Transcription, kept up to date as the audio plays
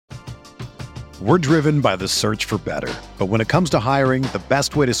We're driven by the search for better. But when it comes to hiring, the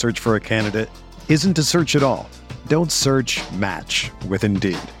best way to search for a candidate isn't to search at all. Don't search, match with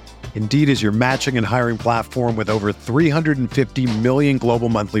Indeed. Indeed is your matching and hiring platform with over 350 million global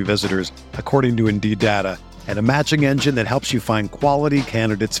monthly visitors, according to Indeed data, and a matching engine that helps you find quality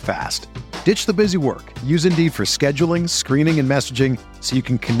candidates fast. Ditch the busy work. Use Indeed for scheduling, screening, and messaging so you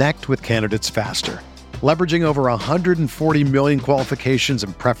can connect with candidates faster. Leveraging over 140 million qualifications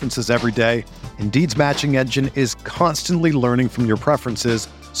and preferences every day, Indeed's matching engine is constantly learning from your preferences,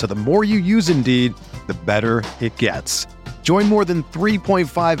 so the more you use Indeed, the better it gets. Join more than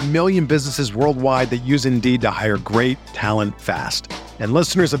 3.5 million businesses worldwide that use Indeed to hire great talent fast. And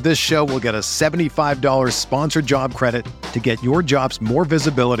listeners of this show will get a $75 sponsored job credit to get your jobs more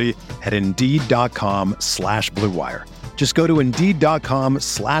visibility at Indeed.com/Blue Wire. Just go to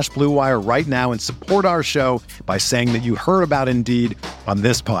Indeed.com/Blue Wire right now and support our show by saying that you heard about Indeed on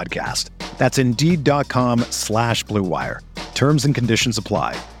this podcast. That's Indeed.com/Blue Wire. Terms and conditions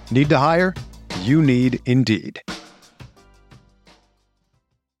apply. Need to hire? You need Indeed.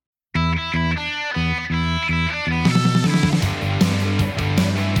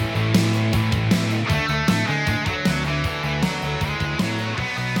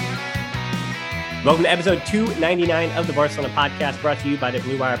 Welcome to episode 299 of the Barcelona podcast, brought to you by the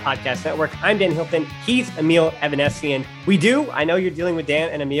Blue Wire Podcast Network. I'm Dan Hilton. He's Emil Evanesian. I know you're dealing with Dan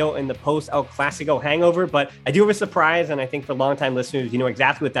and Emil in the post-El Clásico hangover, but I do have a surprise, and I think for longtime listeners, you know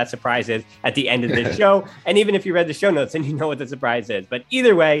exactly what that surprise is at the end of this show. And even if you read the show notes, then you know what the surprise is. But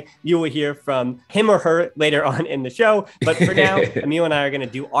either way, you will hear from him or her later on in the show. But for now, Emil and I are going to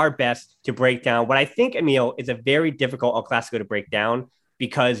do our best to break down what I think, Emil, is a very difficult El Clásico to break down,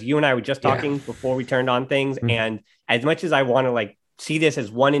 because you and I were just talking before we turned on things. Mm-hmm. And as much as I want to see this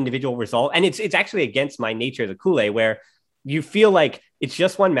as one individual result, and it's actually against my nature as a Kool-Aid, where you feel like it's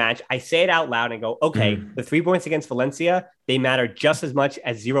just one match. I say it out loud and go, okay, the 3 points against Valencia, they matter just as much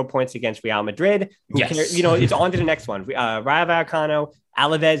as 0 points against Real Madrid. It's on to the next one. Rayo Vallecano,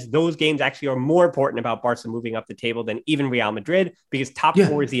 Alaves, those games actually are more important about Barca moving up the table than even Real Madrid, because top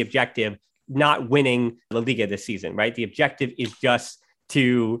four is the objective, not winning La Liga this season, right? The objective is just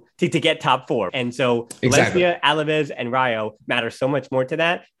to get top four. And so Valencia, Alaves, and Rayo matter so much more to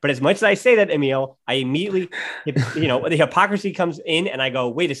that. But as much as I say that, Emil, I immediately, the hypocrisy comes in and I go,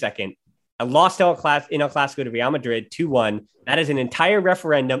 wait a second. I lost in El Clásico to Real Madrid 2-1. That is an entire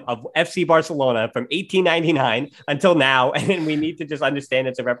referendum of FC Barcelona from 1899 until now. And we need to just understand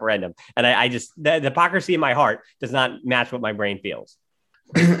it's a referendum. And the hypocrisy in my heart does not match what my brain feels.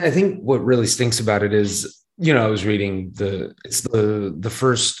 I think what really stinks about it is, I was reading it's the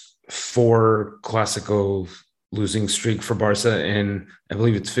first 4 Clásico losing streak for Barca in, I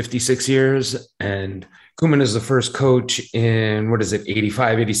believe it's 56 years. And Koeman is the first coach in,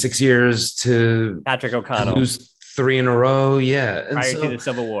 85, 86 years to Patrick O'Connell lose 3 in a row. Yeah. And prior to the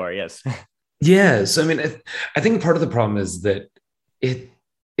Civil War. Yes. Yes. I mean, I think part of the problem is that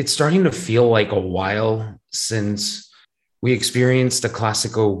it's starting to feel like a while since we experienced a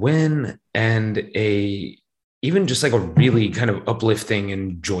Clásico win and even just like a really kind of uplifting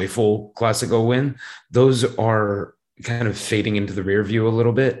and joyful Clásico win. Those are kind of fading into the rear view a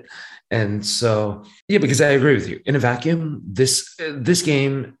little bit. And so, because I agree with you. In a vacuum, this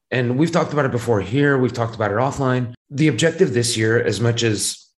game, and we've talked about it before here, we've talked about it offline. The objective this year, as much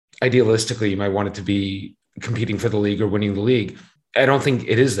as idealistically you might want it to be competing for the league or winning the league, I don't think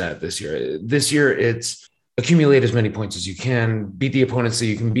it is that this year. This year, it's accumulate as many points as you can, beat the opponents that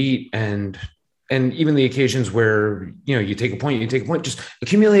you can beat, and even the occasions where, you take a point, just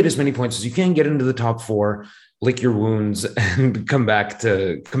accumulate as many points as you can, get into the top 4, lick your wounds, and come back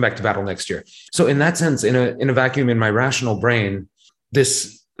to battle next year. So in that sense, in a vacuum, in my rational brain,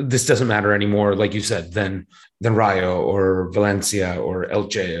 this doesn't matter anymore, like you said, than Rayo or Valencia or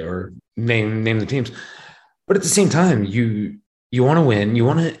Elche or name the teams. But at the same time, you want to win,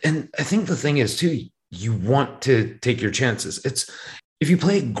 and I think the thing is too, you want to take your chances. If you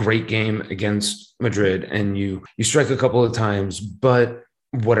play a great game against Madrid and you strike a couple of times, but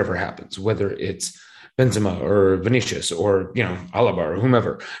whatever happens, whether it's Benzema or Vinicius or, Alaba or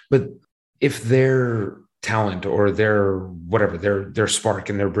whomever, but if their talent or their spark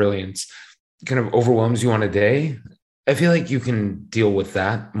and their brilliance kind of overwhelms you on a day, I feel like you can deal with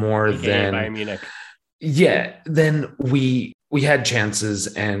that more than Bayern Munich. Yeah. Then we had chances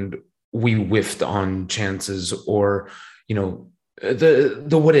and we whiffed on chances, or,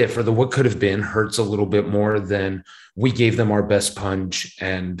 the what if or the what could have been hurts a little bit more than we gave them our best punch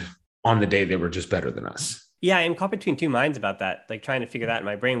and on the day they were just better than us. Yeah, I'm caught between two minds about that, trying to figure that in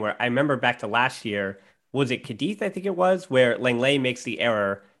my brain, where I remember back to last year, was it Cadiz, I think it was, where Lenglet makes the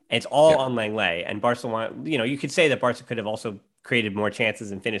error And it's all Yep. on Langley. And Barcelona, you could say that Barca could have also created more chances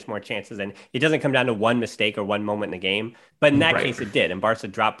and finished more chances. And it doesn't come down to one mistake or one moment in the game. But in that Right. case, it did. And Barca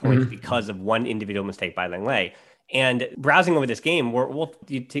dropped points because of one individual mistake by Langley. And browsing over this game, we'll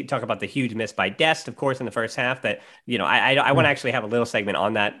talk about the huge miss by Dest, of course, in the first half. That I want to actually have a little segment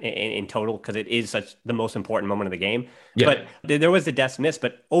on that in total because it is such the most important moment of the game. Yeah. But there was the Dest miss,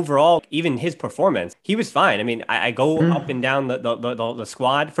 but overall, even his performance, he was fine. I mean, I go up and down the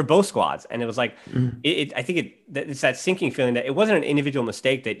squad for both squads, and it was like I think it's that sinking feeling that it wasn't an individual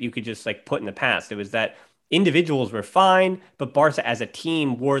mistake that you could just like put in the past. It was that individuals were fine, but Barca as a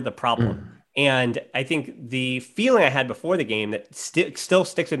team were the problem. And I think the feeling I had before the game that still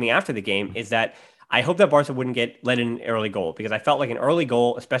sticks with me after the game is that I hope that Barca wouldn't get let in an early goal because I felt like an early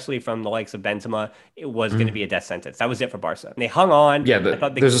goal, especially from the likes of Benzema, it was going to be a death sentence. That was it for Barca. And they hung on. Yeah, I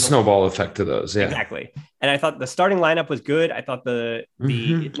thought there's a snowball effect to those. Yeah, exactly. And I thought the starting lineup was good. I thought the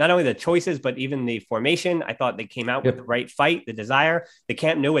not only the choices, but even the formation, I thought they came out with the right fight, the desire. The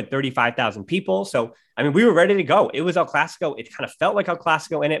Camp Nou had 35,000 people. So, I mean, we were ready to go. It was El Clásico. It kind of felt like El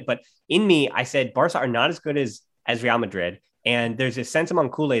Clásico in it. But in me, I said, Barca are not as good as Real Madrid. And there's a sense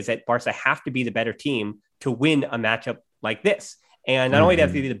among culés that Barca have to be the better team to win a matchup like this. And not only do they have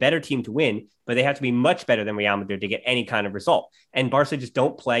to be the better team to win, but they have to be much better than Real Madrid to get any kind of result. And Barca just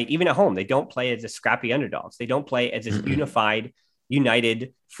don't play, even at home, they don't play as a scrappy underdogs. They don't play as this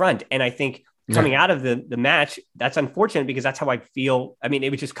united front. And I think coming out of the match, that's unfortunate because that's how I feel. I mean,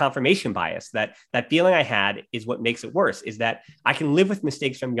 it was just confirmation bias. That feeling I had is what makes it worse, is that I can live with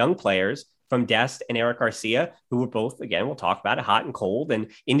mistakes from young players, from Dest and Eric Garcia, who were both, again, we'll talk about it, hot and cold, and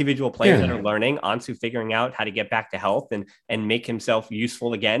individual players that are learning. Ansu figuring out how to get back to health and make himself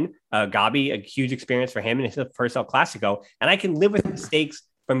useful again. Gabi, a huge experience for him in his first El Clásico. And I can live with mistakes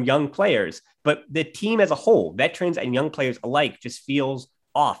from young players, but the team as a whole, veterans and young players alike, just feels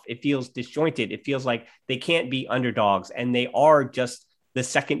off. It feels disjointed. It feels like they can't be underdogs, and they are just the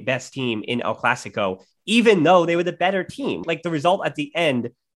second best team in El Clásico, even though they were the better team. Like the result at the end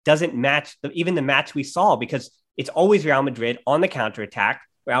doesn't match even the match we saw, because it's always Real Madrid on the counterattack.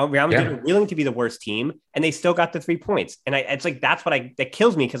 Real Madrid are willing to be the worst team, and they still got the 3 points. And it's like, that's that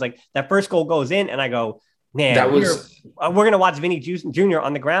kills me, because like that first goal goes in and I go, man, we're going to watch Vinny Jr.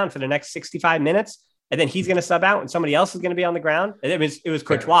 on the ground for the next 65 minutes. And then he's going to sub out and somebody else is going to be on the ground. And it was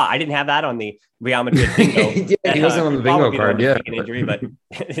Courtois. I didn't have that on the Real Madrid bingo. He wasn't on the bingo card. Yeah. An injury, but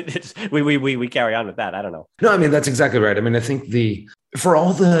we carry on with that. I don't know. No, I mean, that's exactly right. I mean, I think for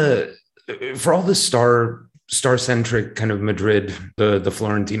all the star-centric kind of Madrid, the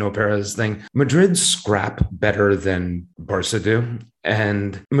Florentino Perez thing, Madrid scrap better than Barca do.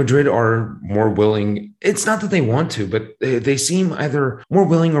 And Madrid are more willing. It's not that they want to, but they seem either more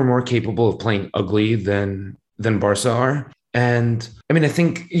willing or more capable of playing ugly than Barca are. And I mean, I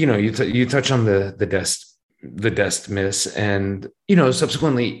think, you touch on the Dest miss, and,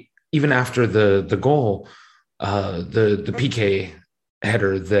 subsequently, even after the goal, the PK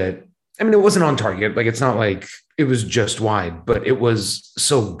header that, I mean, it wasn't on target. Like, it's not like it was just wide, but it was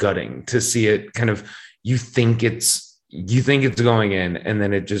so gutting to see it kind of, you think it's going in, and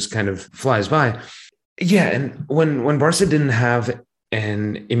then it just kind of flies by. Yeah. And when Barca didn't have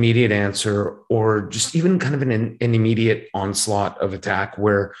an immediate answer, or just even kind of an immediate onslaught of attack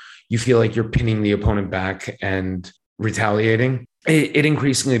where you feel like you're pinning the opponent back and retaliating, it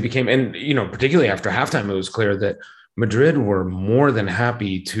increasingly became, and, particularly after halftime, it was clear that Madrid were more than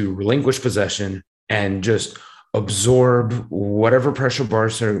happy to relinquish possession and just absorb whatever pressure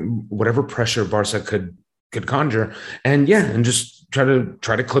Barca could conjure, and just try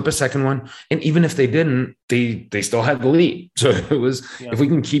to clip a second one. And even if they didn't, they still had the lead. So it was, if we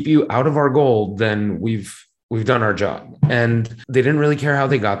can keep you out of our goal, then we've done our job. And they didn't really care how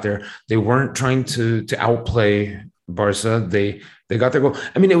they got there. They weren't trying to outplay Barca. They got their goal.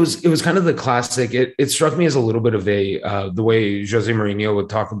 I mean, it was kind of the classic. It struck me as a little bit of the way Jose Mourinho would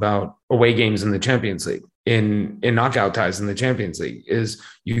talk about away games in the Champions League, in knockout ties in the Champions League, is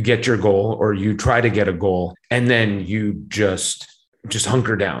you get your goal, or you try to get a goal, and then you just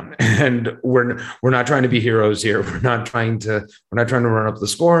hunker down. And we're not trying to be heroes here. We're not trying to run up the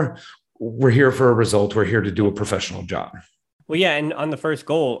score. We're here for a result. We're here to do a professional job. Well, yeah, and on the first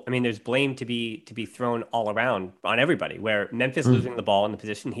goal, I mean, there's blame to be thrown all around on everybody. Where Memphis losing the ball in the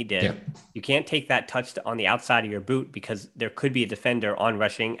position he did, you can't take that touch on the outside of your boot, because there could be a defender on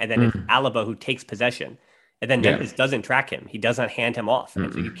rushing, and then it's Alaba who takes possession, and then Memphis doesn't track him. He doesn't hand him off,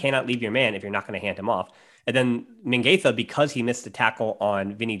 and so you cannot leave your man if you're not going to hand him off. And then Mingueza, because he missed the tackle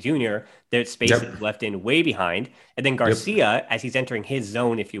on Vinny Jr., there's spaces left in way behind. And then Garcia, as he's entering his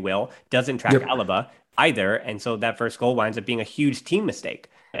zone, if you will, doesn't track Alaba. either. And so that first goal winds up being a huge team mistake.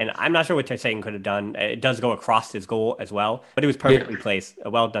 And I'm not sure what Ter Stegen could have done. It does go across his goal as well, but it was perfectly placed. A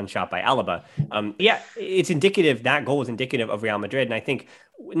well done shot by Alaba. It's indicative. That goal is indicative of Real Madrid. And I think,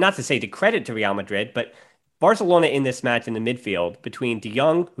 not to say to credit to Real Madrid, but Barcelona in this match in the midfield between De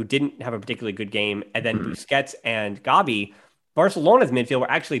Jong, who didn't have a particularly good game, and then Busquets and Gavi, Barcelona's midfield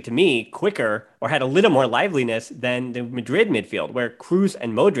were actually, to me, quicker or had a little more liveliness than the Madrid midfield, where Kroos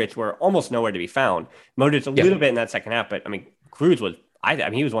and Modric were almost nowhere to be found. Modric a little bit in that second half, but I mean, Kroos was, I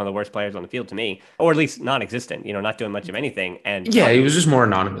mean, he was one of the worst players on the field to me, or at least non-existent, not doing much of anything. And he was just more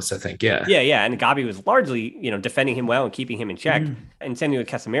anonymous, I think. Yeah. And Gavi was largely, defending him well and keeping him in check. And same thing with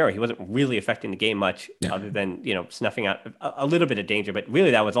Casemiro. He wasn't really affecting the game much other than, snuffing out a little bit of danger. But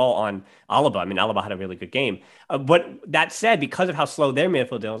really, that was all on Alaba. I mean, Alaba had a really good game. But that said, because of how slow their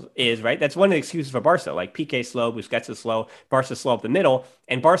midfield is, right, that's one of the excuses for Barca. Like, Piqué slow, Busquets is slow, Barca slow up the middle.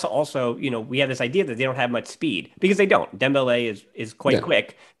 And Barca also, we have this idea that they don't have much speed, because they don't. Dembele is quite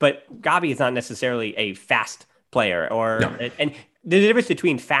quick, but Gavi is not necessarily a fast player, and the difference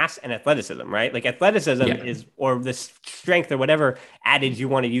between fast and athleticism, right? Like, athleticism is, or the strength or whatever adage you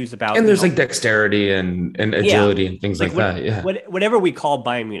want to use about, and there's like dexterity and agility and things like that. Yeah. Whatever we call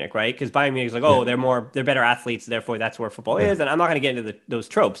Bayern Munich, right? Because Bayern Munich is like, they're better athletes, therefore that's where football is. And I'm not going to get into those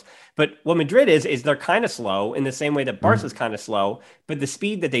tropes. But what Madrid is they're kind of slow in the same way that Barca's kind of slow, but the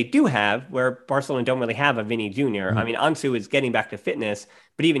speed that they do have, where Barcelona don't really have a Vinny Jr. I mean, Ansu is getting back to fitness,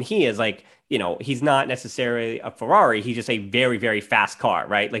 but even he is like, he's not necessarily a Ferrari. He's just a very, very fast car,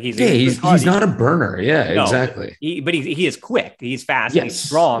 right? Like, he's not a burner. Yeah, no, exactly. But he is quick. He's fast. And he's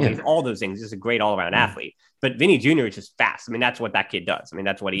strong. He's all those things. He's a great all-around athlete. But Vinny Jr. is just fast. I mean, that's what that kid does. I mean,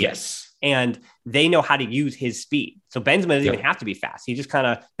 that's what he is. And they know how to use his speed. So Benzema doesn't even have to be fast. He just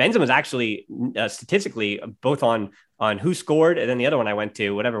Benzema's actually statistically, both on who scored, and then the other one I went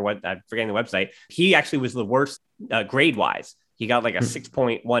to, I'm forgetting the website. He actually was the worst grade-wise. He got like a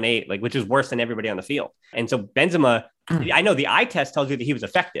 6.18, like, which is worse than everybody on the field. And so Benzema, I know the eye test tells you that he was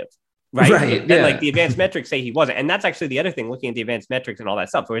effective, right? And like the advanced metrics say he wasn't. And that's actually the other thing, looking at the advanced metrics and all that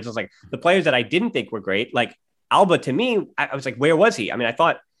stuff, where it's just like the players that I didn't think were great, like Alba, to me, I was like, where was he? I mean, I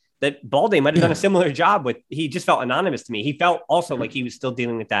thought that Balde might have done a similar job he just felt anonymous to me. He felt also like he was still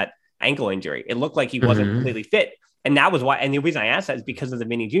dealing with that ankle injury. It looked like he wasn't completely fit. And that was why, and the reason I asked that is because of the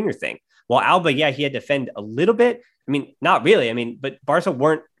Vinny Jr. thing. Well, Alba, he had to defend a little bit. I mean, not really. I mean, but Barca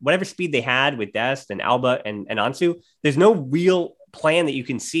weren't, whatever speed they had with Dest and Alba and Ansu, there's no real plan that you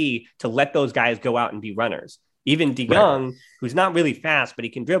can see to let those guys go out and be runners. Even De Jong, who's not really fast, but he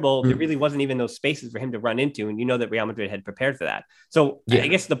can dribble, there really wasn't even those spaces for him to run into. And that Real Madrid had prepared for that. So I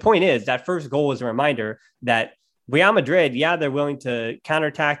guess the point is that first goal was a reminder that Real Madrid, they're willing to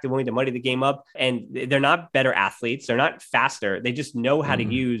counterattack. They're willing to muddy the game up. And they're not better athletes. They're not faster. They just know how to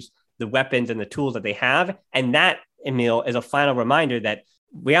use the weapons and the tools that they have. And that, Emil, is a final reminder that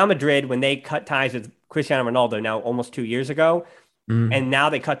Real Madrid, when they cut ties with Cristiano Ronaldo now almost 2 years ago, and now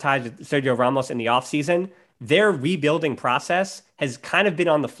they cut ties with Sergio Ramos in the offseason, their rebuilding process has kind of been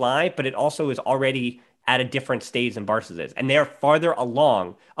on the fly, but it also is already at a different stage than Barca's is. And they're farther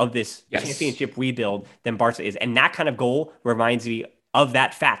along of this championship rebuild than Barca is. And that kind of goal reminds me of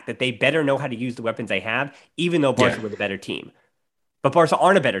that fact that they better know how to use the weapons they have, even though Barca were the better team. But Barca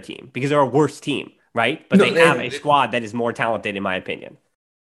aren't a better team because they're a worse team, right? But they have a squad that is more talented, in my opinion.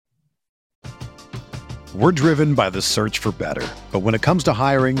 We're driven by the search for better. But when it comes to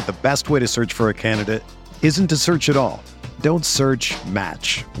hiring, the best way to search for a candidate isn't to search at all. Don't search,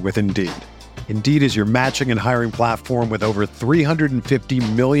 match with Indeed. Indeed is your matching and hiring platform with over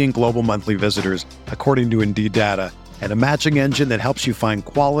 350 million global monthly visitors, according to Indeed data, and a matching engine that helps you find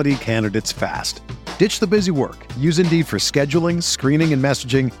quality candidates fast. Ditch the busy work. Use Indeed for scheduling, screening, and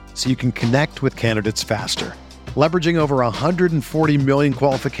messaging so you can connect with candidates faster. Leveraging over 140 million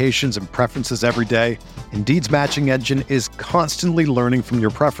qualifications and preferences every day, Indeed's matching engine is constantly learning from your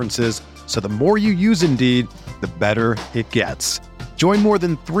preferences, so the more you use Indeed, the better it gets. Join more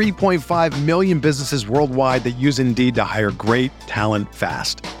than 3.5 million businesses worldwide that use Indeed to hire great talent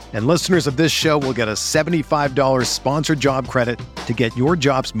fast. And listeners of this show will get a $75 sponsored job credit to get your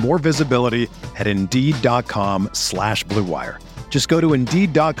jobs more visibility at Indeed.com/Blue Wire. Just go to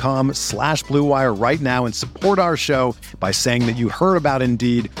Indeed.com/Blue Wire right now and support our show by saying that you heard about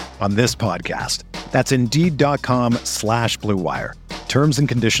Indeed on this podcast. That's Indeed.com/Blue Wire. Terms and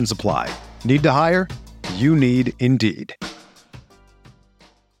conditions apply. Need to hire? You need Indeed.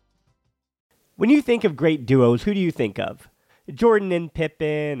 When you think of great duos, who do you think of? Jordan and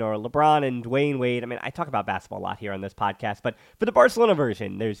Pippen, or LeBron and Dwayne Wade? I mean, I talk about basketball a lot here on this podcast, but for the Barcelona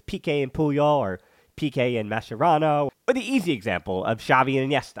version, there's Piqué and Puyol, or Piqué and Mascherano, or the easy example of Xavi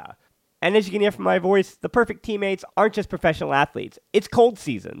and Iniesta. And as you can hear from my voice, the perfect teammates aren't just professional athletes. It's cold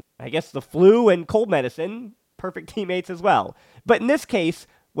season. I guess the flu and cold medicine, perfect teammates as well. But in this case,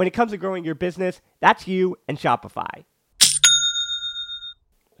 when it comes to growing your business, that's you and Shopify.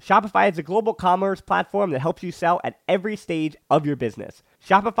 Shopify is a global commerce platform that helps you sell at every stage of your business.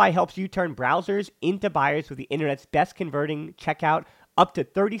 Shopify helps you turn browsers into buyers with the internet's best converting checkout, up to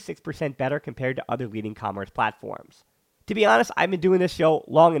 36% better compared to other leading commerce platforms. To be honest, I've been doing this show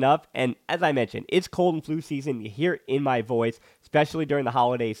long enough, and as I mentioned, it's cold and flu season. You hear it in my voice, especially during the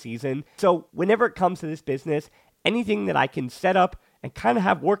holiday season. So whenever it comes to this business, anything that I can set up and kind of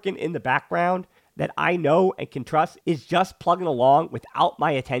have working in the background that I know and can trust is just plugging along without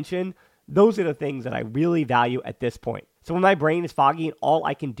my attention. Those are the things that I really value at this point. So when my brain is foggy and all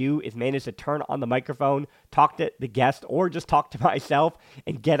I can do is manage to turn on the microphone, talk to the guest, or just talk to myself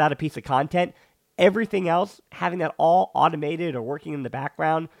and get out a piece of content, everything else, having that all automated or working in the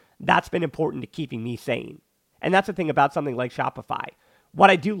background, that's been important to keeping me sane. And that's the thing about something like Shopify. What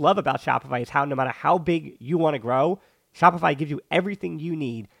I do love about Shopify is how no matter how big you want to grow, Shopify gives you everything you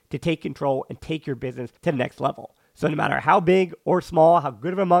need to take control and take your business to the next level. So no matter how big or small, how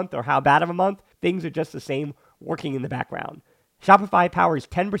good of a month or how bad of a month, things are just the same working in the background. Shopify powers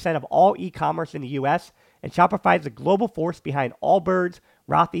 10% of all e-commerce in the US, and Shopify is the global force behind Allbirds,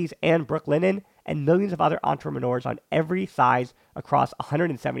 Rothy's, and Brooklinen, and millions of other entrepreneurs on every size across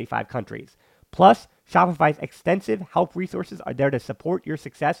 175 countries. Plus, Shopify's extensive help resources are there to support your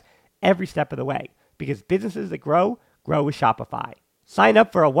success every step of the way, because businesses that grow with Shopify. Sign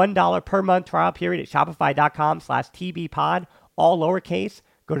up for a $1 per month trial period at shopify.com/tbpod, all lowercase.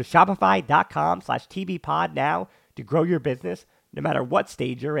 Go to shopify.com/tbpod now to grow your business no matter what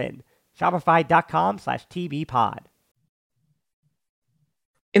stage you're in. Shopify.com/tbpod.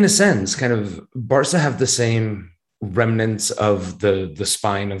 In a sense, kind of Barca have the same remnants of the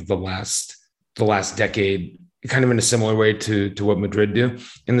spine of the last decade, kind of in a similar way to what Madrid do,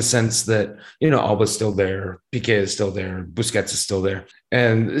 in the sense that, Alba's still there, Piqué is still there, Busquets is still there.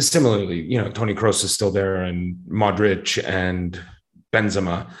 And similarly, Toni Kroos is still there, and Modric and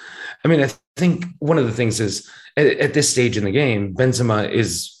Benzema. I mean, I think one of the things is at this stage in the game, Benzema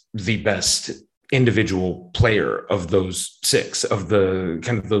is the best individual player of those six, of the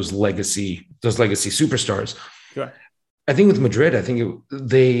kind of those legacy superstars. Sure. I think with Madrid, I think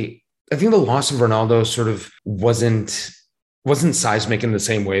the loss of Ronaldo sort of wasn't seismic in the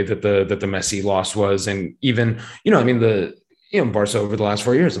same way that the Messi loss was. And even, Barca over the last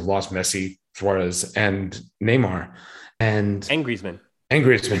 4 years have lost Messi, Suarez, and Neymar. And Griezmann. We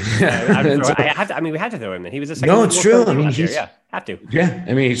had to throw him in. He was a second. No, it's true. I mean, have to. Yeah.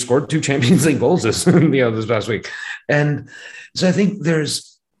 I mean, he scored 2 Champions League goals this past week. And so I think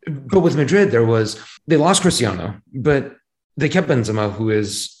but with Madrid, they lost Cristiano, but they kept Benzema, who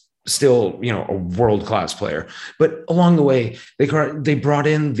is still, a world-class player. But along the way, they brought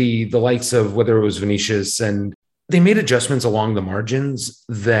in the likes of, whether it was Vinicius, and they made adjustments along the margins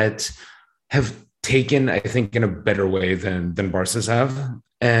that have taken, I think, in a better way than Barca's have.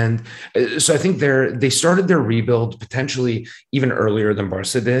 And so I think they started their rebuild potentially even earlier than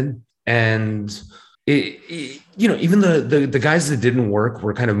Barca did. And even the guys that didn't work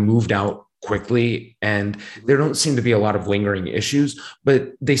were kind of moved out quickly, and there don't seem to be a lot of lingering issues,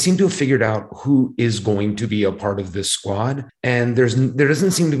 but they seem to have figured out who is going to be a part of this squad. And there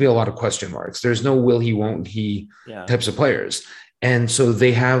doesn't seem to be a lot of question marks. There's no will he, won't he types of players. And so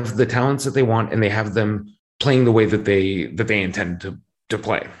they have the talents that they want, and they have them playing the way that they intend to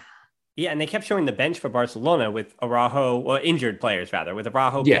play. Yeah, and they kept showing the bench for Barcelona with injured players rather, with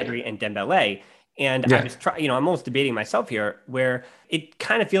Araujo, Pedri, and Dembele. And I was I'm almost debating myself here, where it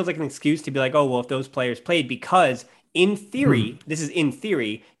kind of feels like an excuse to be like, oh, well, if those players played, because in theory, this is in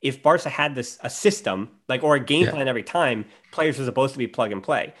theory, if Barca had a system, or a game plan every time, players are supposed to be plug and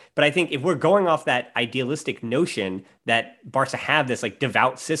play. But I think if we're going off that idealistic notion that Barca have this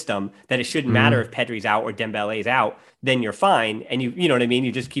devout system, that it shouldn't matter if Pedri's out or Dembele's out, then you're fine. And you know what I mean?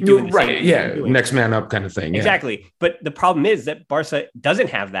 You just keep doing the same thing. Next man up kind of thing. Exactly. But the problem is that Barca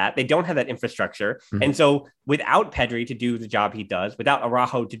doesn't have that. They don't have that infrastructure. And so without Pedri to do the job he does, without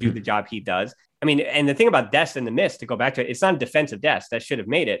Araujo to do the job he does, I mean, and the thing about Dest and the miss, to go back to it, it's not a defensive Dest that should have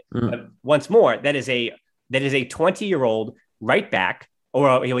made it. But once more, that is a 20-year-old right back,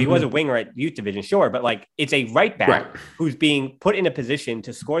 or he was a winger at youth division, sure, but it's a right back who's being put in a position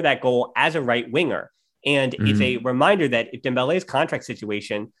to score that goal as a right winger. And it's a reminder that if Dembele's contract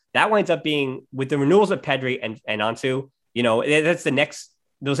situation, that winds up being with the renewals of Pedri and Ansu, that's the next,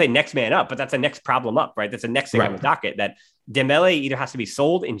 they'll say next man up, but that's the next problem up, right? That's the next thing on the docket, that Dembele either has to be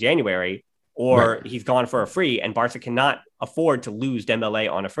sold in January or he's gone for a free, and Barca cannot afford to lose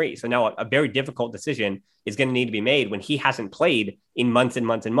Dembele on a free. So now a very difficult decision is going to need to be made when he hasn't played in months and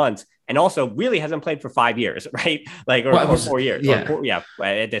months and months, and also really hasn't played for 5 years, right? Like, or 4 years,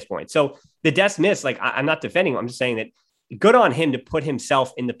 at this point. So the Dest miss, like, I'm not defending him. I'm just saying that good on him to put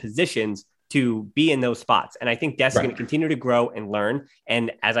himself in the positions to be in those spots. And I think Dest is going to continue to grow and learn.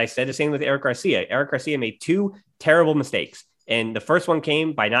 And as I said, the same with Eric Garcia. Eric Garcia made 2 terrible mistakes. And the first one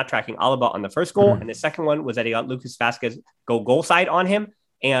came by not tracking Alaba on the first goal. And the second one was that he got Lucas Vazquez goal side on him.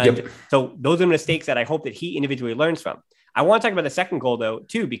 And so those are mistakes that I hope that he individually learns from. I want to talk about the second goal, though,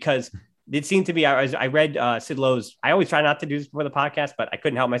 too, because it seemed to be, I read Sid Lowe's, I always try not to do this before the podcast, but I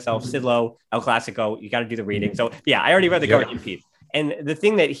couldn't help myself. Sid Lowe, El Clásico, you got to do the reading. So yeah, I already read the Guardian piece. And the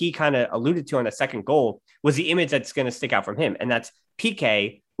thing that he kind of alluded to on the second goal was the image that's going to stick out from him. And that's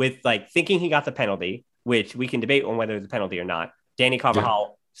PK with like thinking he got the penalty, which we can debate on whether it's a penalty or not. Danny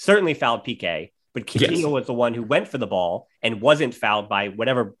Carvajal certainly fouled PK, but Coutinho was the one who went for the ball and wasn't fouled by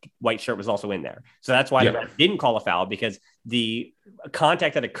whatever white shirt was also in there. So that's why the ref didn't call a foul, because the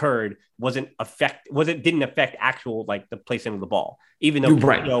contact that occurred didn't affect actual, like, the placement of the ball, even though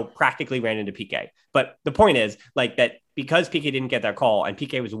Coutinho practically ran into PK. But the point is, like, that because PK didn't get that call and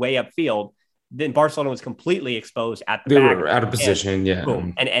PK was way upfield, then Barcelona was completely exposed at the back. They were out of position,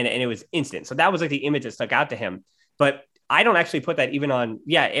 boom, and it was instant. So that was like the image that stuck out to him. But I don't actually put that even on,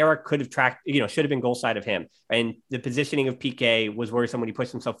 Eric could have tracked, should have been goal side of him. And the positioning of PK was worrisome when he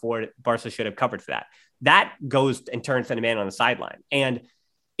pushed himself forward. Barca should have covered for that. That goes and turns to the man on the sideline. And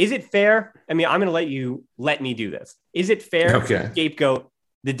is it fair? I mean, I'm going to let me do this. Is it fair to scapegoat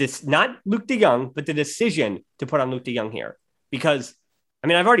not Luke de Jong, but the decision to put on Luke de Jong here? Because, I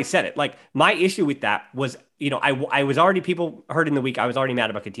mean, I've already said it. Like, my issue with that was, I was already, people heard in the week, I was already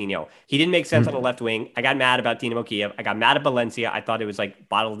mad about Coutinho. He didn't make sense on the left wing. I got mad about Dinamo Kiev. I got mad at Valencia. I thought it was like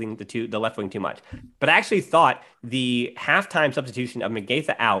bottling the left wing too much. But I actually thought the halftime substitution of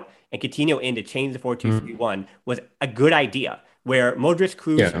Mengueza out and Coutinho in to change the 4-2-3-1 was a good idea, where Modric,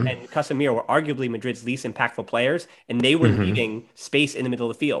 Kroos, and Casemiro were arguably Madrid's least impactful players, and they were leaving space in the middle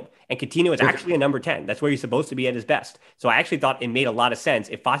of the field. And Coutinho is actually a number 10. That's where he's supposed to be at his best. So I actually thought it made a lot of sense.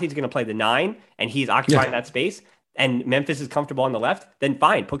 If Fati's going to play the 9 and he's occupying that space, and Memphis is comfortable on the left, then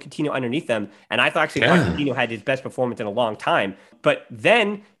fine, put Coutinho underneath them. And I thought Coutinho had his best performance in a long time. But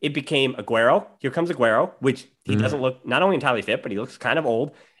then it became Aguero. Here comes Aguero, which he doesn't look not only entirely fit, but he looks kind of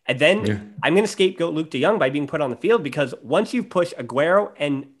old. And then I'm going to scapegoat Luke de Jong by being put on the field, because once you push Aguero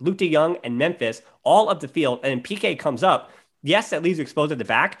and Luke de Jong and Memphis all up the field, and then PK comes up, yes, that leaves you exposed at the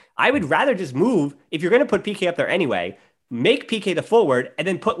back. I would rather just move, if you're going to put PK up there anyway, make PK the forward and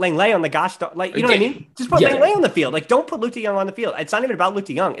then put Langley on the gosh, like, you know what I mean? Just put Langley on the field. Like, don't put Luke de Jong on the field. It's not even about Luke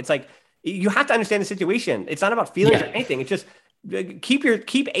de Jong. It's like, you have to understand the situation. It's not about feelings or anything. It's just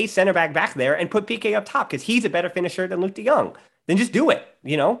keep a center back there and put PK up top, because he's a better finisher than Luke de Jong. Then just do it,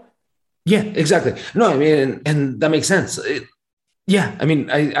 Yeah, exactly. No, I mean, and that makes sense. I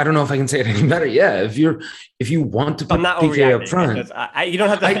mean, I don't know if I can say it any better. Yeah, if you want to put PK up front, you don't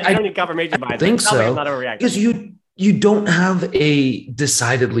have to. I don't need confirmation. I think so. I'm not overreacting, because you don't have a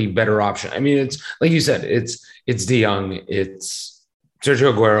decidedly better option. I mean, it's like you said, it's De Jong, it's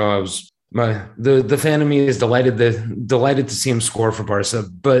Sergio Aguero. The fan of me is delighted to see him score for Barca,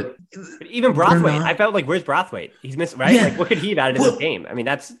 but even Braithwaite, I felt like, where's Braithwaite? He's missing, right? Like, what could he have added in this game? I mean,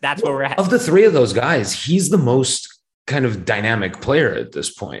 that's where we're at. Of the 3 of those guys, he's the most kind of dynamic player at this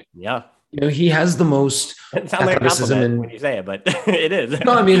point. Yeah. He has the most athleticism when you say it, but it is.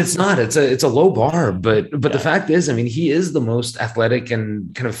 No, I mean, it's not. It's a low bar, but the fact is, I mean, he is the most athletic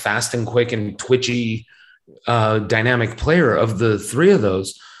and kind of fast and quick and twitchy, dynamic player of the 3 of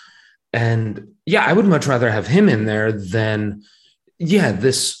those. And I would much rather have him in there than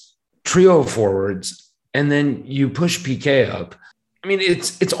this trio of forwards, and then you push PK up. I mean,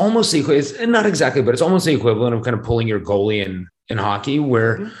 it's almost equal. It's not exactly, but it's almost the equivalent of kind of pulling your goalie in hockey,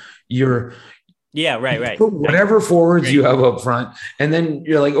 where you're right. Put whatever forwards you have up front, and then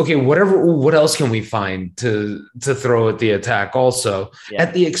you're like, okay, what else can we find to throw at the attack also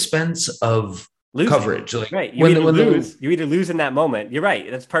at the expense of losing coverage? Like, right. You either lose in that moment. You're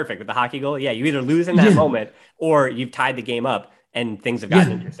right. That's perfect with the hockey goal. Yeah, you either lose in that moment, or you've tied the game up and things have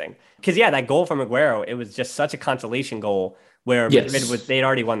gotten interesting. Because that goal from Aguero, it was just such a consolation goal, where they'd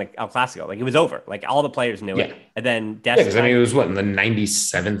already won the El Clásico. Like, it was over. Like, all the players knew it. And then because I mean, it was in the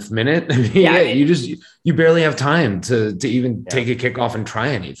 97th minute. I mean, you barely have time to even take a kickoff and try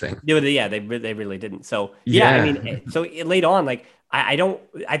anything. They really didn't. So I mean, so late on, like, I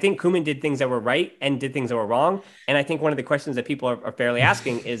think Koeman did things that were right and did things that were wrong. And I think one of the questions that people are fairly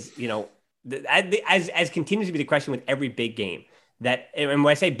asking is, as continues to be the question with every big game, that, and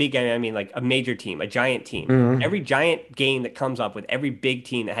when I say big game, I mean like a major team, a giant team. Every giant game that comes up with every big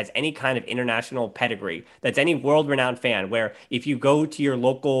team that has any kind of international pedigree, that's any world-renowned fan, where if you go to your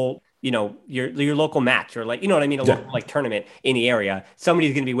local, your local match, or like, you know what I mean, a local like tournament in the area,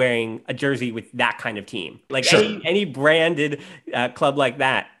 somebody's going to be wearing a jersey with that kind of team. Like Sure. any branded club like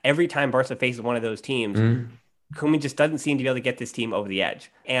that, every time Barca faces one of those teams, Koeman just doesn't seem to be able to get this team over the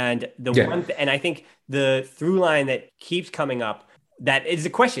edge. And and I think the through line that keeps coming up, that is the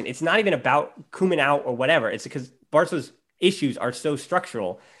question. It's not even about Koeman out or whatever. It's because Barca's issues are so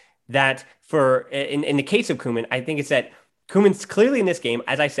structural that in the case of Koeman, I think it's that Koeman's clearly in this game.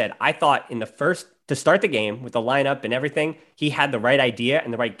 As I said, I thought in the first, to start the game with the lineup and everything, he had the right idea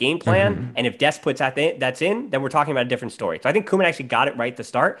and the right game plan. And if Dest puts that's in, then we're talking about a different story. So I think Koeman actually got it right to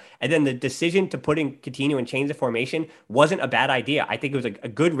start. And then the decision to put in Coutinho and change the formation wasn't a bad idea. I think it was a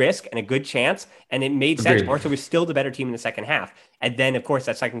good risk and a good chance, and it made sense. Barca was still the better team in the second half. And then, of course,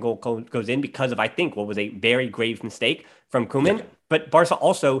 that second goal goes in because of, I think, what was a very grave mistake from Koeman. Yeah. But Barca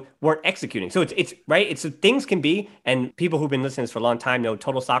also weren't executing. So it's right. It's things can be, and people who've been listening to this for a long time know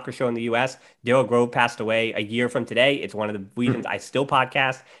Total Soccer Show in the US. Daryl Grove passed away a year from today. It's one of the reasons I still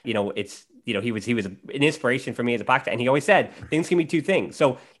podcast. He was an inspiration for me as a podcast, and he always said things can be two things.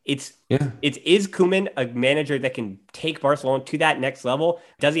 So is Koeman a manager that can take Barcelona to that next level?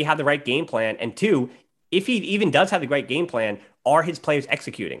 Does he have the right game plan? And two, if he even does have the right game plan, are his players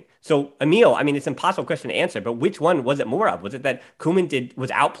executing? So, Emil, I mean, it's an impossible question to answer, but which one was it more of? Was it that Koeman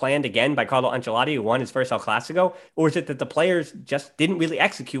was outplanned again by Carlo Ancelotti, who won his first El Clásico? Or is it that the players just didn't really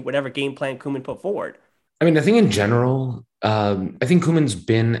execute whatever game plan Koeman put forward? I mean, I think in general, I think Koeman's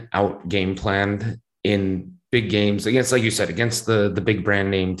been out game planned in big games against, like you said, against the big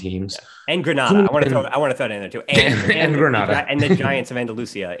brand name teams. Yeah. And Granada. I want to throw that in there too. And Granada. And the Giants of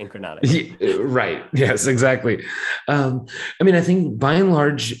Andalusia in Granada. Yeah, right. Yes, exactly. I mean, I think by and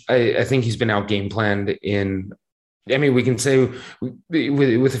large, I think he's been out game planned in, I mean, we can say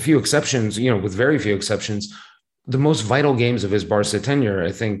with a few exceptions, with very few exceptions, the most vital games of his Barca tenure,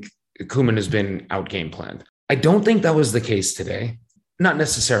 I think Koeman has been out game planned. I don't think that was the case today. Not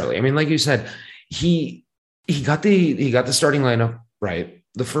necessarily. I mean, like you said, he got the starting lineup right.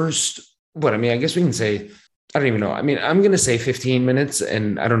 The first, I guess we can say, I don't even know. I mean, I'm going to say 15 minutes,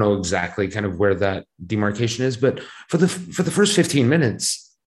 and I don't know exactly kind of where that demarcation is, but for the first 15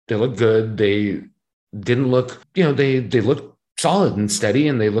 minutes, they looked good. They didn't look, they looked solid and steady,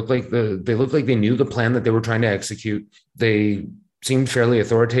 and they looked like they knew the plan that they were trying to execute. They seemed fairly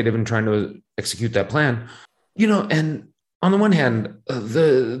authoritative in trying to execute that plan, and on the one hand,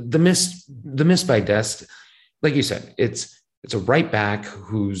 the miss by Dest, like you said, it's a right back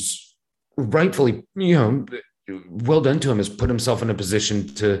who's rightfully, well done to him, has put himself in a position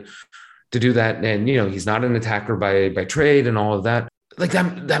to do that. And, he's not an attacker by trade and all of that. Like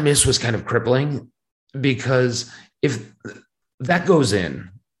that miss was kind of crippling, because if that goes in,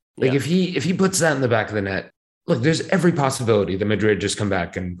 like if he puts that in the back of the net, look, there's every possibility that Madrid just come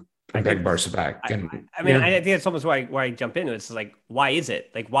back and beg Barca back. I think that's almost why I jump into it. It's like, why is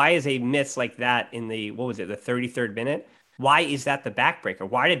it? Like, why is a miss like that in the 33rd minute? Why is that the backbreaker?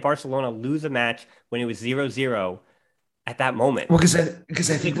 Why did Barcelona lose a match when it was 0-0 at that moment? Well, because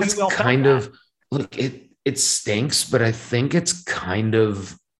I think that's kind of, look, it stinks, but I think it's kind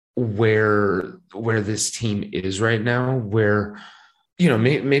of where this team is right now, where,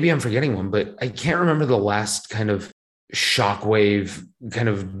 maybe I'm forgetting one, but I can't remember the last kind of shockwave kind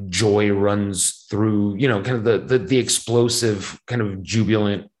of joy runs through, kind of the explosive kind of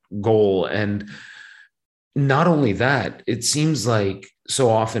jubilant goal. And not only that, it seems like so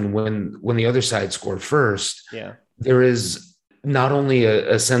often when the other side scored first, there is not only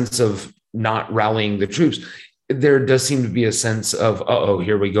a sense of not rallying the troops, there does seem to be a sense of,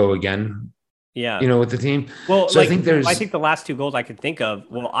 here we go again. Yeah. With the team. Well, so I think the last two goals I could think of,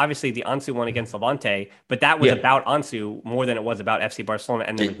 obviously the Ansu one against Levante, but that was about Ansu more than it was about FC Barcelona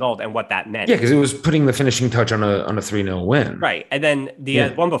and the result and what that meant. Yeah, because it was putting the finishing touch on a 3-0 win. Right. And then the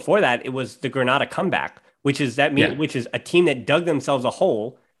one before that, it was the Granada comeback, which is a team that dug themselves a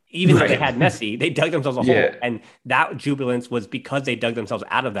hole. Even though they had Messi, they dug themselves a hole. And that jubilance was because they dug themselves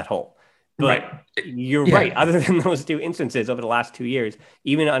out of that hole. But you're right. Other than those two instances over the last 2 years,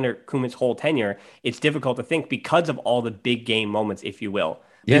 even under Koeman's whole tenure, it's difficult to think because of all the big game moments, if you will.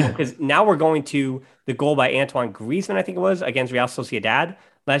 Yeah. Because now we're going to the goal by Antoine Griezmann, I think it was, against Real Sociedad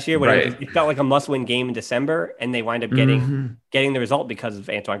last year, when it felt like a must-win game in December, and they wind up getting the result because of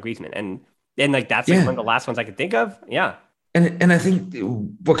Antoine Griezmann. And like that's one of the last ones I could think of. Yeah. And I think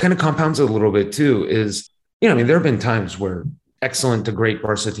what kind of compounds it a little bit too is, there have been times where excellent to great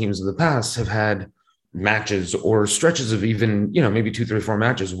Barca teams of the past have had, matches or stretches of even, maybe 2, 3, 4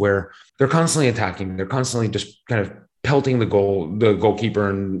 matches where they're constantly attacking. They're constantly just kind of pelting the goalkeeper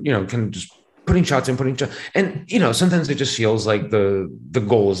and, kind of just putting shots in, and, sometimes it just feels like the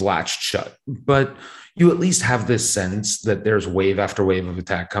goal is latched shut, but you at least have this sense that there's wave after wave of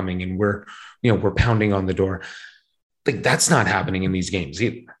attack coming and we're pounding on the door. Like that's not happening in these games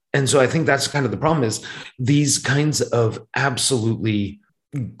either. And so I think that's kind of the problem is these kinds of absolutely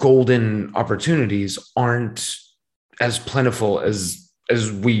golden opportunities aren't as plentiful as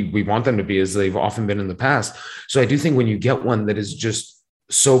we want them to be, as they've often been in the past. So I do think when you get one that is just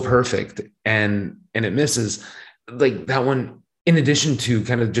so perfect and it misses, like that one, in addition to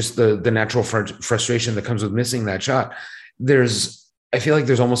kind of just the natural frustration that comes with missing that shot, I feel like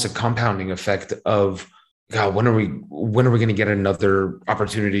there's almost a compounding effect of, God, when are we going to get another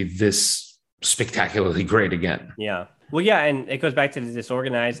opportunity this spectacularly great again? Yeah. Well, yeah. And it goes back to the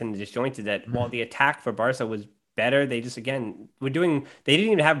disorganized and the disjointed that while the attack for Barca was better, they just, again, they didn't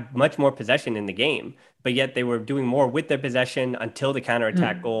even have much more possession in the game, but yet they were doing more with their possession until the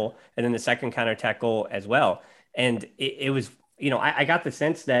counterattack goal and then the second counterattack goal as well. And it was, I got the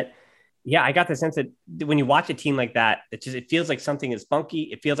sense that when you watch a team like that, it feels like something is funky.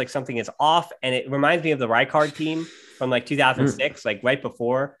 It feels like something is off. And it reminds me of the Rijkaard team from like 2006, like right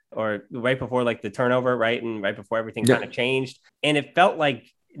before like the turnover, right? And right before everything kind of changed. And it felt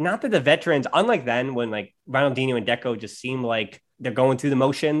like, not that the veterans, unlike then when like Ronaldinho and Deco just seemed like they're going through the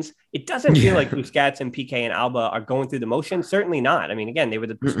motions, it doesn't feel like Busquets and Piqué and Alba are going through the motions. Certainly not. I mean, again,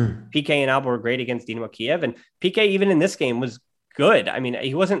 Piqué and Alba were great against Dinamo Kiev, and Piqué even in this game was good. I mean,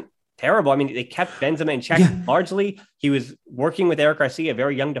 he wasn't terrible. I mean, they kept Benzema in check largely. He was working with Eric Garcia, a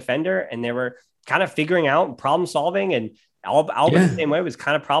very young defender, and they were kind of figuring out problem solving, and Alba the same way was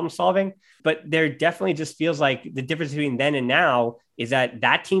kind of problem solving. But there definitely just feels like the difference between then and now is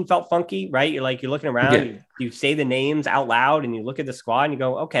that team felt funky, right? You're looking around, you say the names out loud and you look at the squad and you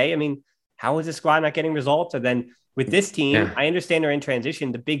go, okay, I mean, how is this squad not getting results? And then with this team, I understand they're in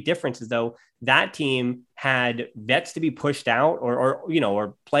transition. The big difference is though, that team had vets to be pushed out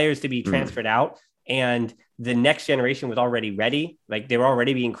or players to be transferred out. And the next generation was already ready. Like they were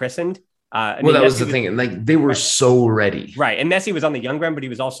already being christened. That was the thing. And like, they were so ready. Right. And Messi was on the young end, but he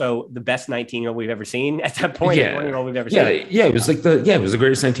was also the best 19-year-old we've ever seen at that point. Yeah. 20-year-old we've ever seen. Yeah. It was like it was the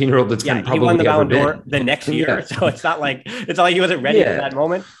greatest 19-year-old that's been probably he won the ever Ballon d'Or been. the next year. So it's not like he wasn't ready for that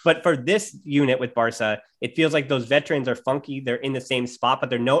moment. But for this unit with Barca, it feels like those veterans are funky. They're in the same spot,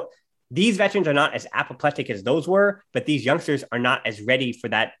 but these veterans are not as apoplectic as those were, but these youngsters are not as ready for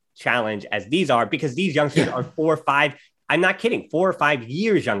that challenge as these are, because these youngsters are 4 or 5, I'm not kidding, 4 or 5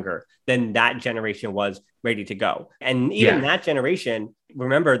 years younger than that generation was ready to go. And even that generation,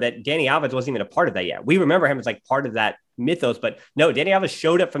 remember that Dani Alves wasn't even a part of that yet. We remember him as like part of that mythos, but no, Dani Alves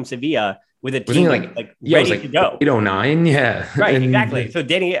showed up from Sevilla with a team ready to go. 809, Right, exactly. So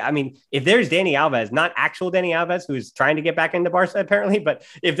if there's Dani Alves, not actual Dani Alves, who's trying to get back into Barca apparently, but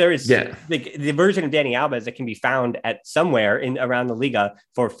if there is the version of Dani Alves that can be found at somewhere in around the Liga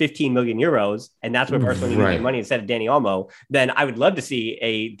for 15 million euros, and that's where Barcelona needs money instead of Dani Olmo, then I would love to see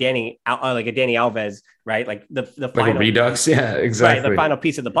a Dani Alves, right? Like the final a redux. Yeah, exactly. Right, the final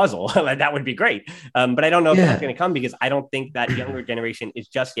piece of the puzzle. That would be great. But I don't know if that's going to come, because I don't think that younger generation is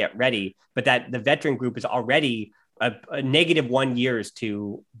just yet ready, but that the veteran group is already a -1 years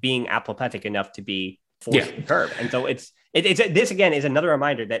to being apoplectic enough to be forced to the curb. And so this again is another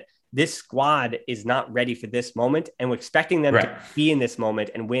reminder that this squad is not ready for this moment, and we're expecting them to be in this moment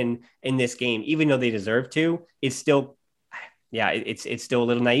and win in this game, even though they deserve to, is still, it's still a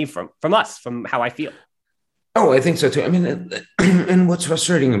little naive from us, from how I feel. Oh, I think so too. I mean, and what's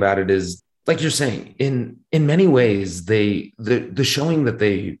frustrating about it is, like you're saying, in many ways, the showing that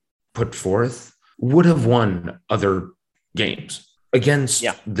they put forth would have won other games against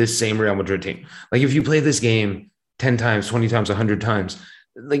this same Real Madrid team. Like if you play this game 10 times, 20 times, 100 times,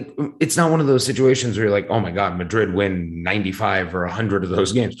 like it's not one of those situations where you're like, oh my God, Madrid win 95 or 100 of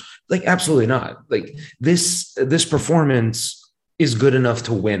those games. Like absolutely not. Like this performance is good enough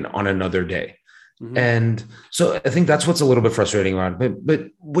to win on another day. Mm-hmm. And so I think that's what's a little bit frustrating about it. But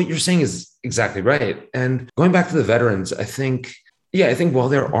what you're saying is exactly right. And going back to the veterans, I think while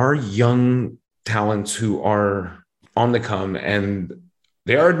there are young talents who are on the come, and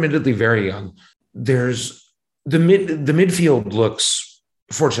they are admittedly very young, there's the midfield looks,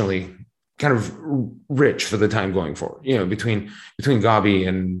 fortunately, kind of rich for the time going forward, between Gavi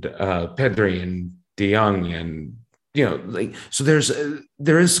and Pedri and De Jong, and so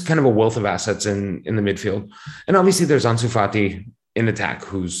there is kind of a wealth of assets in the midfield. And obviously there's Ansu Fati in attack,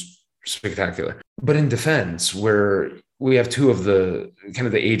 who's spectacular. But in defense, where we have two of the kind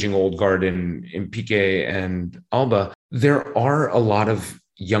of the aging old guard in Piqué and Alba. There are a lot of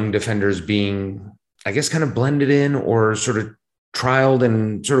young defenders being, I guess, kind of blended in or sort of trialed,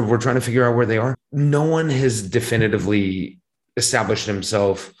 and sort of we're trying to figure out where they are. No one has definitively established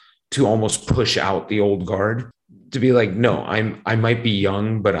himself to almost push out the old guard, to be like, no, I might be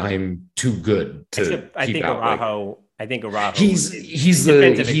young, but I'm too good to keep out. I think Araujo. He's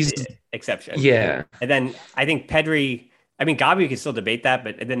the exception. Yeah. And then I think Pedri. I mean, Gavi can still debate that,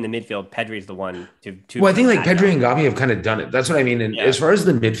 but then the midfield, Pedri is the one to. Well, I think like Pedri and Gavi have kind of done it. That's what I mean. And as far as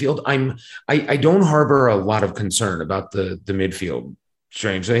the midfield, I don't harbor a lot of concern about the midfield,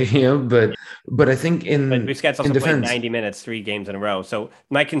 strangely, but I think but Busquets also played 90 minutes, 3 games in a row. So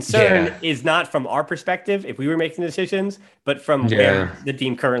my concern is not from our perspective, if we were making decisions, but from where the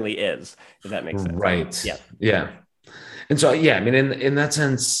team currently is, if that makes sense. Right. Yeah. And so, I mean, in that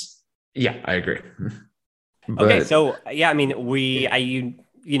sense, I agree. But, okay, so I mean, you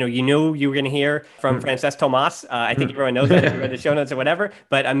knew you were going to hear from Francesc Tomas. I think everyone knows that if you read the show notes or whatever.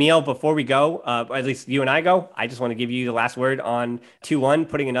 But Emil, before we go, or at least you and I go, I just want to give you the last word on 2-1,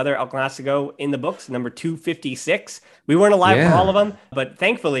 putting another El Clásico in the books, number 256. We weren't alive for all of them, but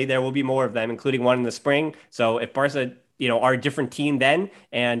thankfully there will be more of them, including one in the spring. So if Barca, are a different team then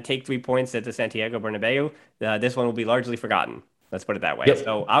and take 3 points at the Santiago Bernabeu, this one will be largely forgotten. Let's put it that way. Yep.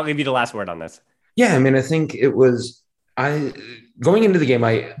 So I'll give you the last word on this. Yeah, I mean, I think it was going into the game.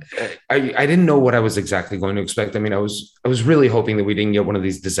 I didn't know what I was exactly going to expect. I mean, I was really hoping that we didn't get one of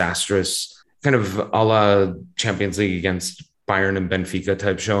these disastrous kind of a la Champions League against Bayern and Benfica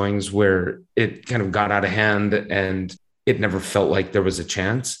type showings where it kind of got out of hand and it never felt like there was a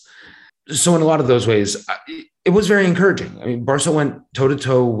chance. So in a lot of those ways, it was very encouraging. I mean, Barca went toe to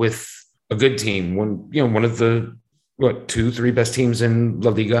toe with a good team, one of the 2-3 best teams in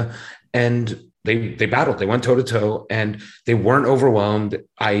La Liga, and they battled. They went toe to toe, and they weren't overwhelmed.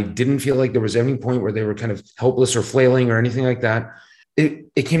 I didn't feel like there was any point where they were kind of helpless or flailing or anything like that.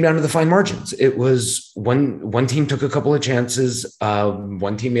 It came down to the fine margins. It was one team took a couple of chances,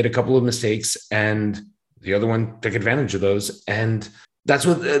 one team made a couple of mistakes, and the other one took advantage of those. And that's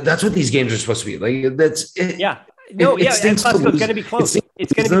what these games are supposed to be. Like that's it. Yeah. No. It's going to be close.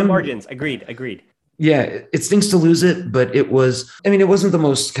 It's going to be the margins. Agreed. Yeah, it stinks to lose it, but it wasn't the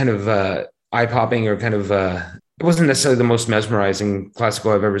most kind of eye-popping or kind of it wasn't necessarily the most mesmerizing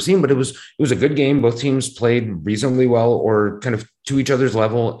Clásico I've ever seen, but it was a good game. Both teams played reasonably well or kind of to each other's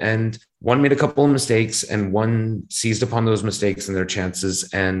level, and one made a couple of mistakes and one seized upon those mistakes and their chances.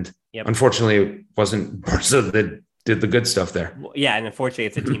 And unfortunately, it wasn't Barca that did the good stuff there. Yeah, and unfortunately,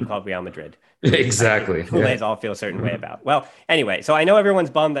 it's a team called Real Madrid. Exactly. Who all feel a certain way about. Well, anyway, so I know everyone's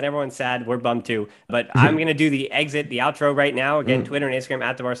bummed and everyone's sad. We're bummed too. But I'm going to do the outro right now. Again, Twitter and Instagram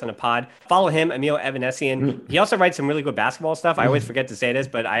at the Barcelona Pod. Follow him, Emil Evanesian. He also writes some really good basketball stuff. I always forget to say this,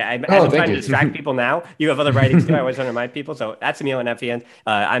 but I'm trying to distract people now. You have other writings too. I always want to remind people. So that's Emil Evanesian.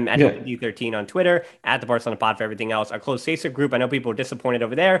 I'm at D13 on Twitter, at the Barcelona Pod for everything else. Our closed Facebook group. I know people are disappointed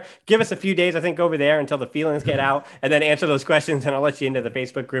over there. Give us a few days, I think, over there until the feelings get out, and then answer those questions, and I'll let you into the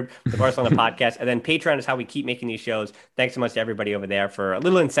Facebook group, the Barcelona Podcast. And then Patreon is how we keep making these shows. Thanks so much to everybody over there for a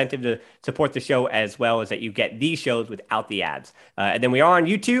little incentive to support the show, as well as that you get these shows without the ads. And then we are on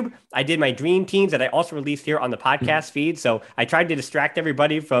YouTube. I did my Dream Teams that I also released here on the podcast feed. So I tried to distract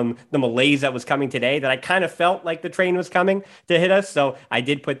everybody from the malaise that was coming today, that I kind of felt like the train was coming to hit us. So I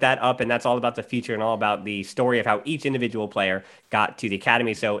did put that up, and that's all about the future and all about the story of how each individual player got to the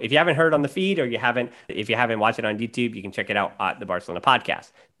academy. So if you haven't heard on the feed, or if you haven't watched it on YouTube, you can check it out at the Barcelona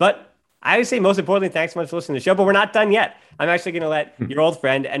Podcast. But I would say most importantly, thanks so much for listening to the show, but we're not done yet. I'm actually going to let your old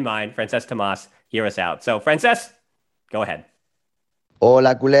friend and mine, Francesc Tomas, hear us out. So Francesc, go ahead.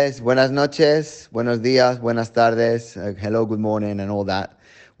 Hola, culés. Buenas noches, buenos días, buenas tardes, hello, good morning, and all that,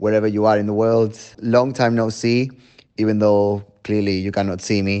 wherever you are in the world. Long time no see, even though clearly you cannot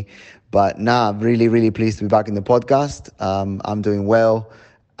see me. But really, really pleased to be back in the podcast. I'm doing well.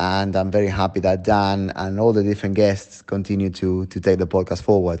 And I'm very happy that Dan and all the different guests continue to take the podcast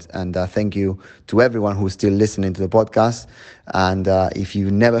forward. And thank you to everyone who's still listening to the podcast. And if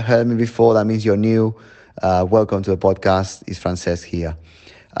you've never heard me before, that means you're new. Welcome to the podcast. It's Francesc here.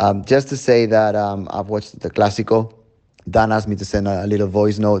 Just to say that I've watched the Clásico. Dan asked me to send a little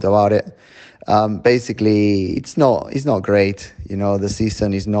voice note about it. Basically, it's not great. The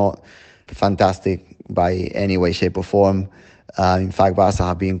season is not fantastic by any way, shape or form. In fact, Barca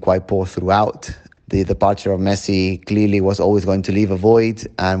have been quite poor throughout. The departure of Messi clearly was always going to leave a void,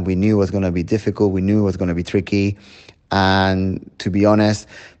 and we knew it was going to be difficult. We knew it was going to be tricky. And to be honest,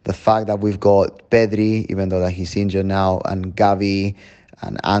 the fact that we've got Pedri, even though that he's injured now, and Gavi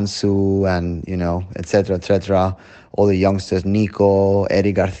and Ansu and, etc., all the youngsters, Nico,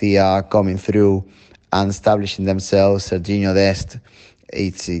 Eric Garcia, coming through and establishing themselves, Serginho Dest,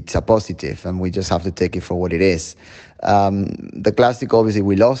 it's a positive, and we just have to take it for what it is. The Clásico, obviously,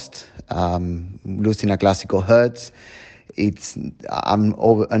 we lost. Losing a Clásico hurts.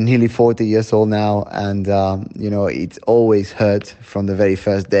 I'm nearly 40 years old now, and it's always hurt from the very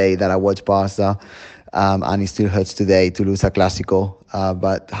first day that I watched Barca, and it still hurts today to lose a Clásico.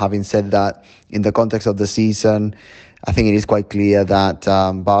 But having said that, in the context of the season, I think it is quite clear that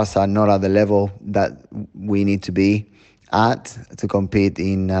Barca are not at the level that we need to be at to compete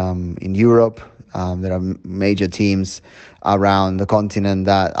in Europe. There are major teams around the continent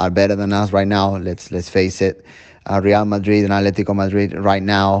that are better than us right now. Let's face it. Real Madrid and Atletico Madrid right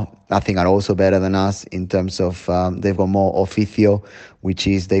now, I think, are also better than us in terms of they've got more oficio, which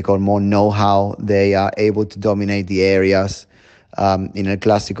is they got more know-how. They are able to dominate the areas. In El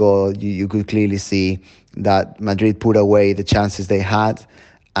Clásico, you could clearly see that Madrid put away the chances they had,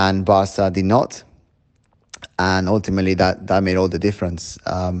 and Barca did not. And ultimately, that made all the difference.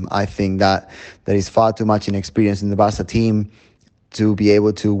 I think that there is far too much inexperience in the Barca team to be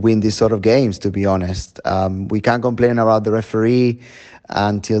able to win these sort of games, to be honest. We can't complain about the referee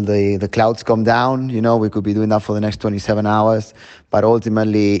until the clouds come down. We could be doing that for the next 27 hours. But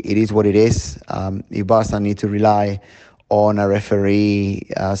ultimately, it is what it is. If Barca need to rely on a referee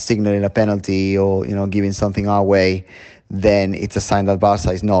signaling a penalty or giving something our way, then it's a sign that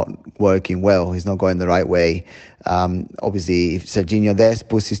Barca is not working well. It's not going the right way. Obviously, if Serginho Dest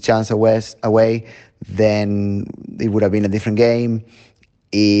puts his chance away, then it would have been a different game.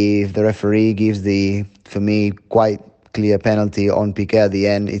 If the referee gives for me, quite clear penalty on Piqué at the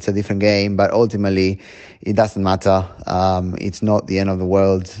end, it's a different game. But ultimately, it doesn't matter. It's not the end of the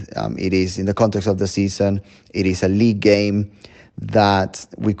world. It is, in the context of the season, it is a league game that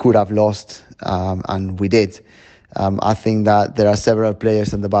we could have lost, and we did. I think that there are several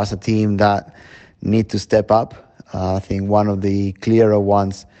players in the Barca team that need to step up. I think one of the clearer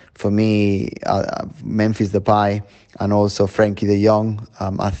ones for me, Memphis Depay and also Frenkie de Jong.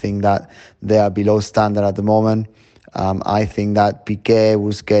 I think that they are below standard at the moment. I think that Piqué,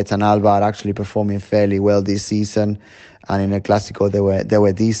 Busquets and Alba are actually performing fairly well this season, and in El Clásico they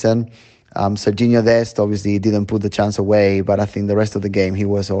were decent. Serginho Dest obviously didn't put the chance away, but I think the rest of the game he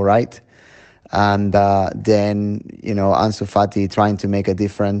was all right. And then Ansu Fati trying to make a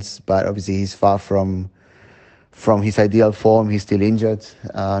difference, but obviously he's far from his ideal form. He's still injured,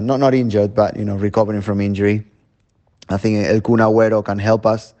 not injured, but recovering from injury. I think El Kun Agüero can help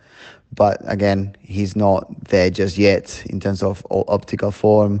us, but again, he's not there just yet in terms of optical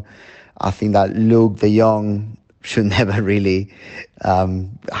form. I think that Luke de Jong should never really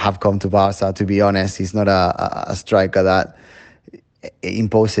have come to Barca, to be honest. He's not a striker that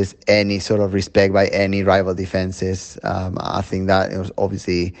imposes any sort of respect by any rival defenses. I think that it was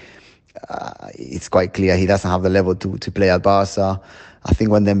obviously it's quite clear he doesn't have the level to play at Barca. I think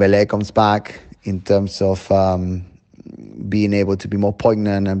when Dembélé comes back, in terms of being able to be more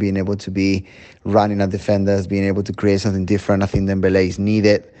poignant and being able to be running at defenders, being able to create something different, I think Dembélé is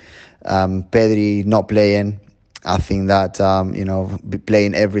needed. Pedri not playing. I think that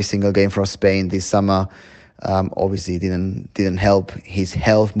playing every single game for Spain this summer obviously didn't help his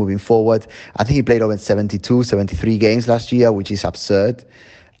health moving forward. I think he played over 73 games last year, which is absurd.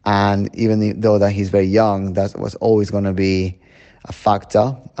 And even though that he's very young, that was always going to be a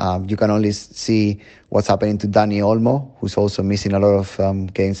factor. You can only see what's happening to Dani Olmo, who's also missing a lot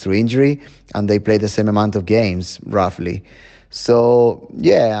of games through injury, and they play the same amount of games, roughly. So,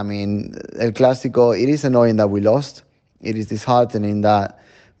 yeah, I mean, El Clásico, it is annoying that we lost. It is disheartening that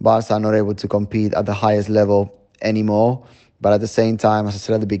Barca are not able to compete at the highest level anymore. But at the same time, as I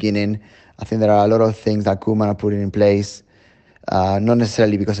said at the beginning, I think there are a lot of things that Koeman are putting in place, not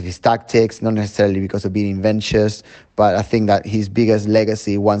necessarily because of his tactics, not necessarily because of being adventurous, but I think that his biggest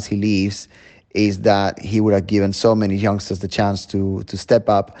legacy once he leaves is that he would have given so many youngsters the chance to step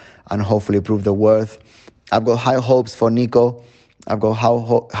up and hopefully prove their worth. I've got high hopes for Nico. I've got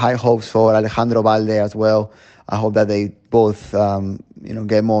high hopes for Alejandro Balde as well. I hope that they both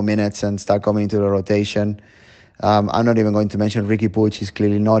get more minutes and start coming into the rotation. I'm not even going to mention Ricky Puig. He's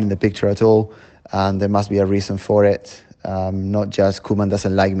clearly not in the picture at all, and there must be a reason for it. Not just Koeman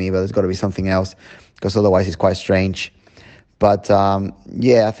doesn't like me, but there's got to be something else, because otherwise it's quite strange. But I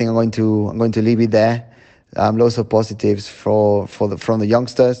think I'm going to leave it there. Lots of positives from the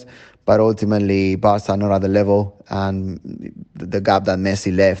youngsters, but ultimately Barca are not at the level, and the gap that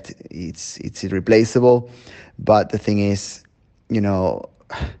Messi left, it's irreplaceable. But the thing is, it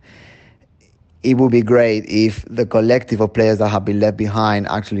would be great if the collective of players that have been left behind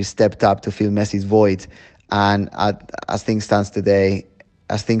actually stepped up to fill Messi's void And as things stand today,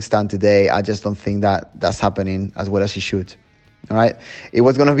 I just don't think that that's happening as well as it should. All right. It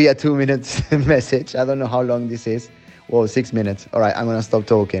was going to be a 2-minute message. I don't know how long this is. Whoa, 6 minutes. All right. I'm going to stop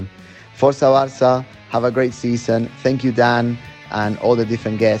talking. Forza Barça. Have a great season. Thank you, Dan, and all the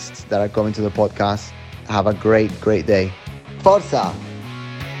different guests that are coming to the podcast. Have a great day. Forza!